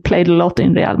hasn't played a lot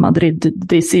in Real Madrid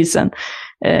this season.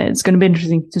 It's going to be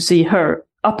interesting to see her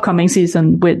upcoming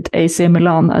season with AC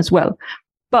Milan as well.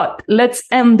 But let's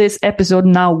end this episode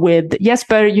now with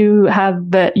Jesper. You have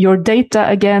your data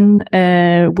again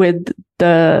with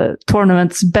the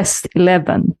tournament's best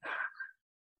 11.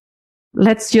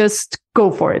 Let's just go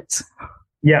for it.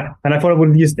 Yeah, and I thought I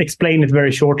would just explain it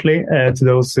very shortly to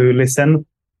those who listen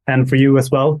and for you as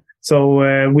well.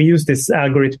 So we use this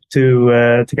algorithm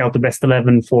to take out the best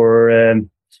 11 for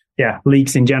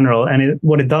leagues in general. And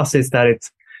what it does is that it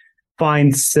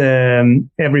finds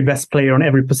every best player on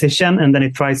every position, and then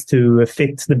it tries to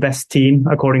fit the best team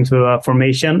according to a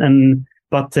formation.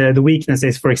 But the weakness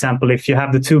is, for example, if you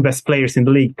have the two best players in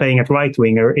the league playing at right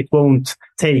winger, it won't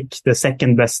take the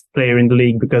second best player in the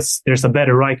league because there's a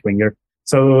better right winger.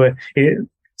 So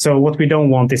what we don't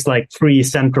want is like 3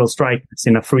 central strikers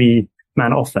in a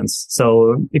 3-man offense.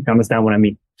 So if you understand what I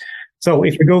mean. So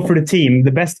if we go for the team,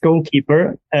 the best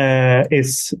goalkeeper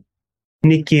is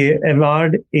Nikki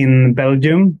Evard in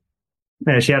Belgium.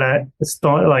 She had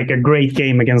a great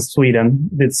game against Sweden,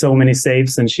 did so many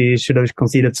saves, and she should have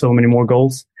conceded so many more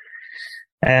goals.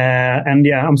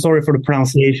 I'm sorry for the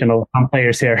pronunciation of some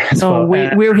players here.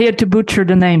 We're here to butcher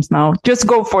the names now. Just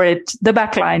go for it. The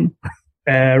back line.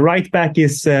 Right back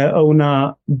is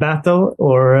Ona Battle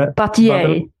or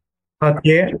Patier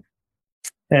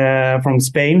from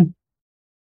Spain.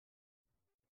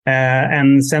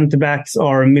 And centre backs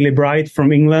are Millie Bright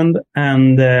from England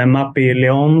and Mapi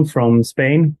Leon from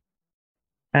Spain.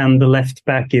 And the left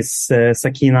back is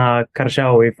Sakina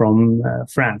Karshaoui from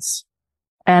France.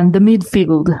 And the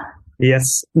midfield.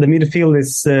 Yes, the midfield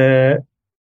is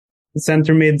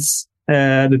centre mids.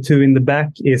 The two in the back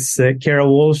is Kara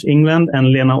Walsh, England,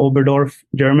 and Lena Oberdorf,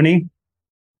 Germany.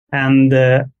 And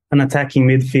an attacking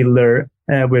midfielder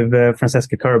with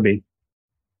Francesca Kirby.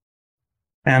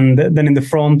 And then in the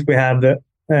front, we have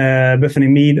Bethany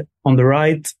Mead on the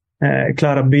right,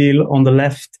 Clara Biel on the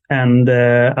left, and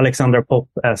Alexandra Popp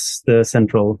as the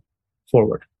central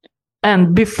forward.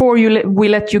 And before we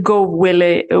let you go,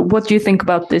 Willie, what do you think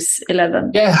about this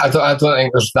 11? Yeah, I don't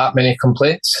think there's that many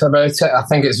complaints about it. I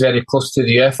think it's very close to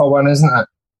the UEFA one, isn't it?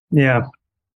 Yeah.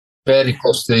 Very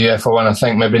close to the UEFA one. I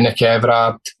think maybe Nikki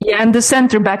Everard. Yeah, and the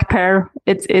centre-back pair,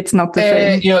 it's not the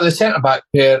same. The centre-back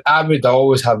pair, I would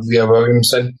always have Leah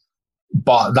Williamson,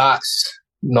 but that's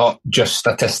not just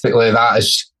statistically. That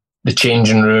is the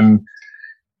changing room,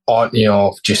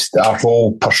 just our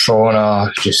whole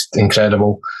persona, just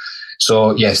incredible.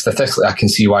 So, yeah, statistically, I can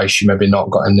see why she maybe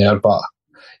not got in there. But,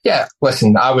 yeah,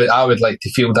 listen, I would like to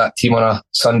field that team on a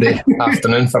Sunday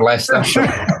afternoon for Leicester.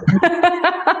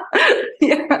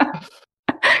 Yeah.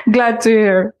 Glad to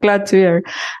hear.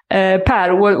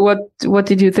 Per, what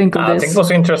did you think of this? I think it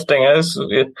was interesting.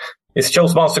 It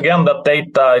shows once again that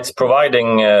data it's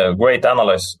providing great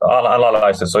analysis.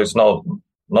 So it's no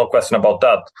question about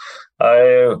that.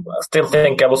 I still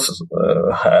think I was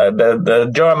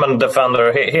the German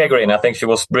defender Hägglin. I think she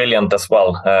was brilliant as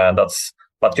well.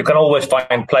 But you can always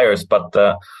find players. But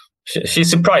she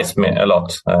surprised me a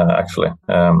lot actually.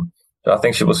 I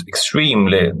think she was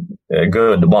extremely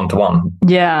good 1-to-1.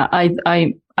 Yeah,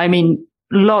 I mean,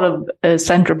 a lot of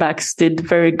center backs did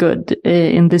very good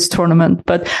in this tournament,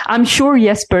 but I'm sure,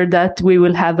 Jesper, that we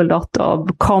will have a lot of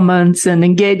comments and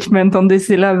engagement on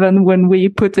this 11 when we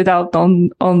put it out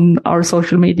on our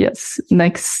social medias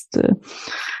next.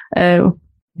 Yeah,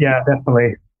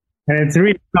 definitely. And it's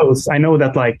really close. I know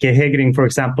that like Hägglin, for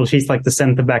example, she's like the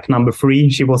center back number 3.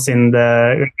 She was in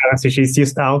so she's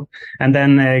just out. And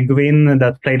then Gwyn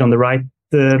that played on the right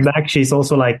back, she's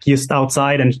also like just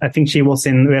outside. And I think she was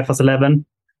in UEFA's 11.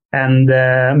 And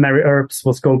Mary Earps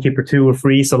was goalkeeper 2 or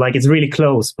 3. So like it's really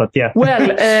close, but yeah. Well,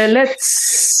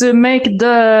 let's make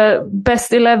the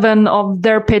best 11 of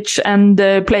their pitch and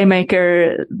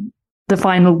Playmaker the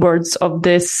final words of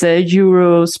this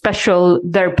Euro special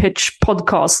Their Pitch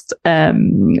podcast.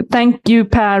 Thank you,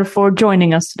 Per, for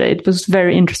joining us today. It was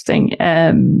very interesting.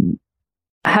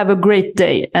 Have a great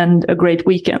day and a great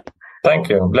weekend. Thank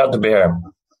you. Glad to be here.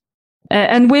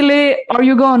 And Willie, are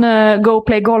you gonna go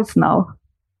play golf now?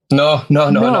 No.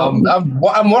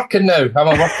 I'm working now. I'm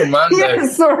a working man now. Yeah,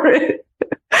 sorry.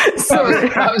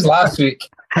 That was last week.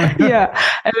 Yeah.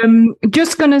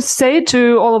 Just going to say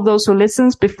to all of those who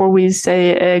listens before we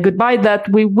say goodbye that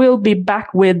we will be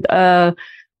back with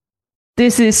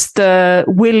this is the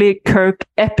Willie Kirk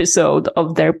episode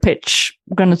of Their Pitch.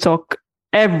 We're going to talk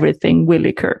everything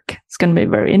Willie Kirk. It's going to be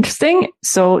very interesting.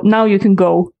 So now you can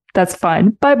go. That's fine.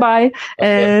 Bye-bye.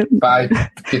 Okay, bye.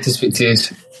 Good to speak to you.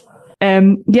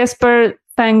 Jesper,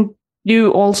 thank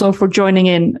you also for joining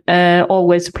in.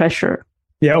 Always a pleasure.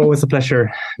 Yeah, always a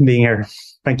pleasure being here.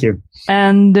 Thank you.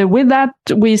 And with that,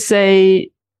 we say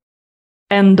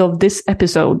end of this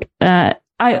episode.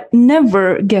 I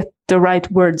never get the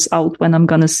right words out when I'm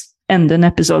going to end an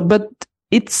episode, but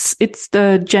it's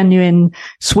the genuine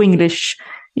Swinglish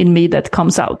in me that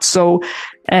comes out. So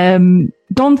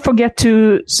don't forget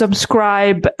to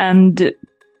subscribe and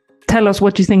tell us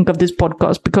what you think of this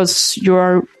podcast, because you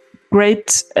are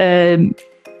great.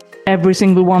 Every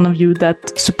single one of you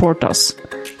that support us,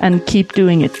 and keep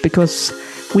doing it because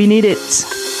we need it.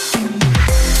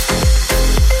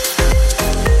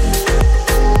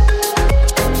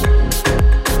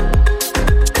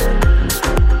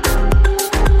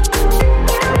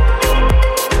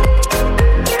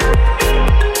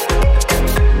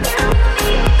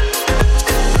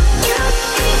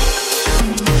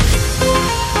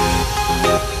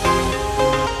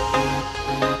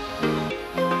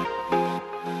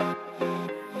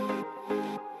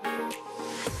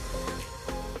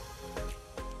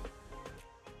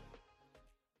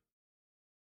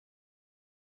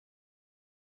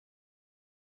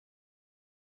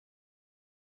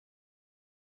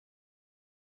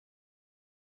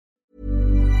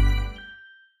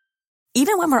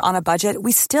 Even when we're on a budget,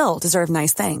 we still deserve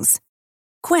nice things.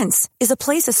 Quince is a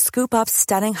place to scoop up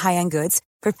stunning high-end goods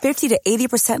for 50 to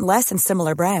 80% less than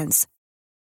similar brands.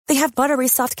 They have buttery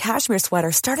soft cashmere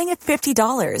sweaters starting at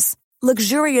 $50,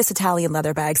 luxurious Italian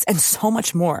leather bags, and so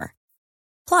much more.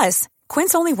 Plus,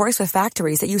 Quince only works with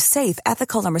factories that use safe,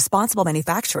 ethical, and responsible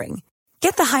manufacturing.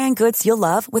 Get the high-end goods you'll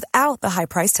love without the high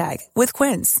price tag with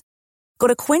Quince. Go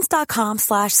to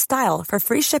quince.com/style for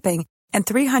free shipping and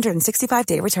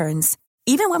 365-day returns.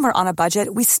 Even when we're on a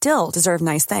budget, we still deserve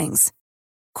nice things.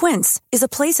 Quince is a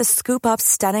place to scoop up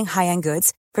stunning high-end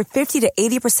goods for 50 to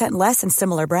 80% less than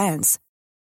similar brands.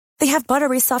 They have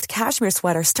buttery soft cashmere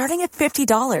sweaters starting at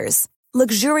 $50,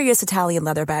 luxurious Italian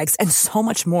leather bags, and so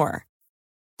much more.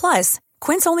 Plus,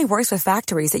 Quince only works with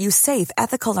factories that use safe,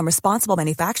 ethical, and responsible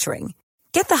manufacturing.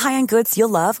 Get the high-end goods you'll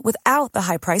love without the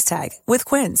high price tag with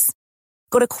Quince.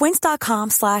 Go to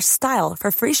quince.com/style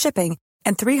for free shipping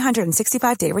and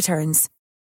 365-day returns.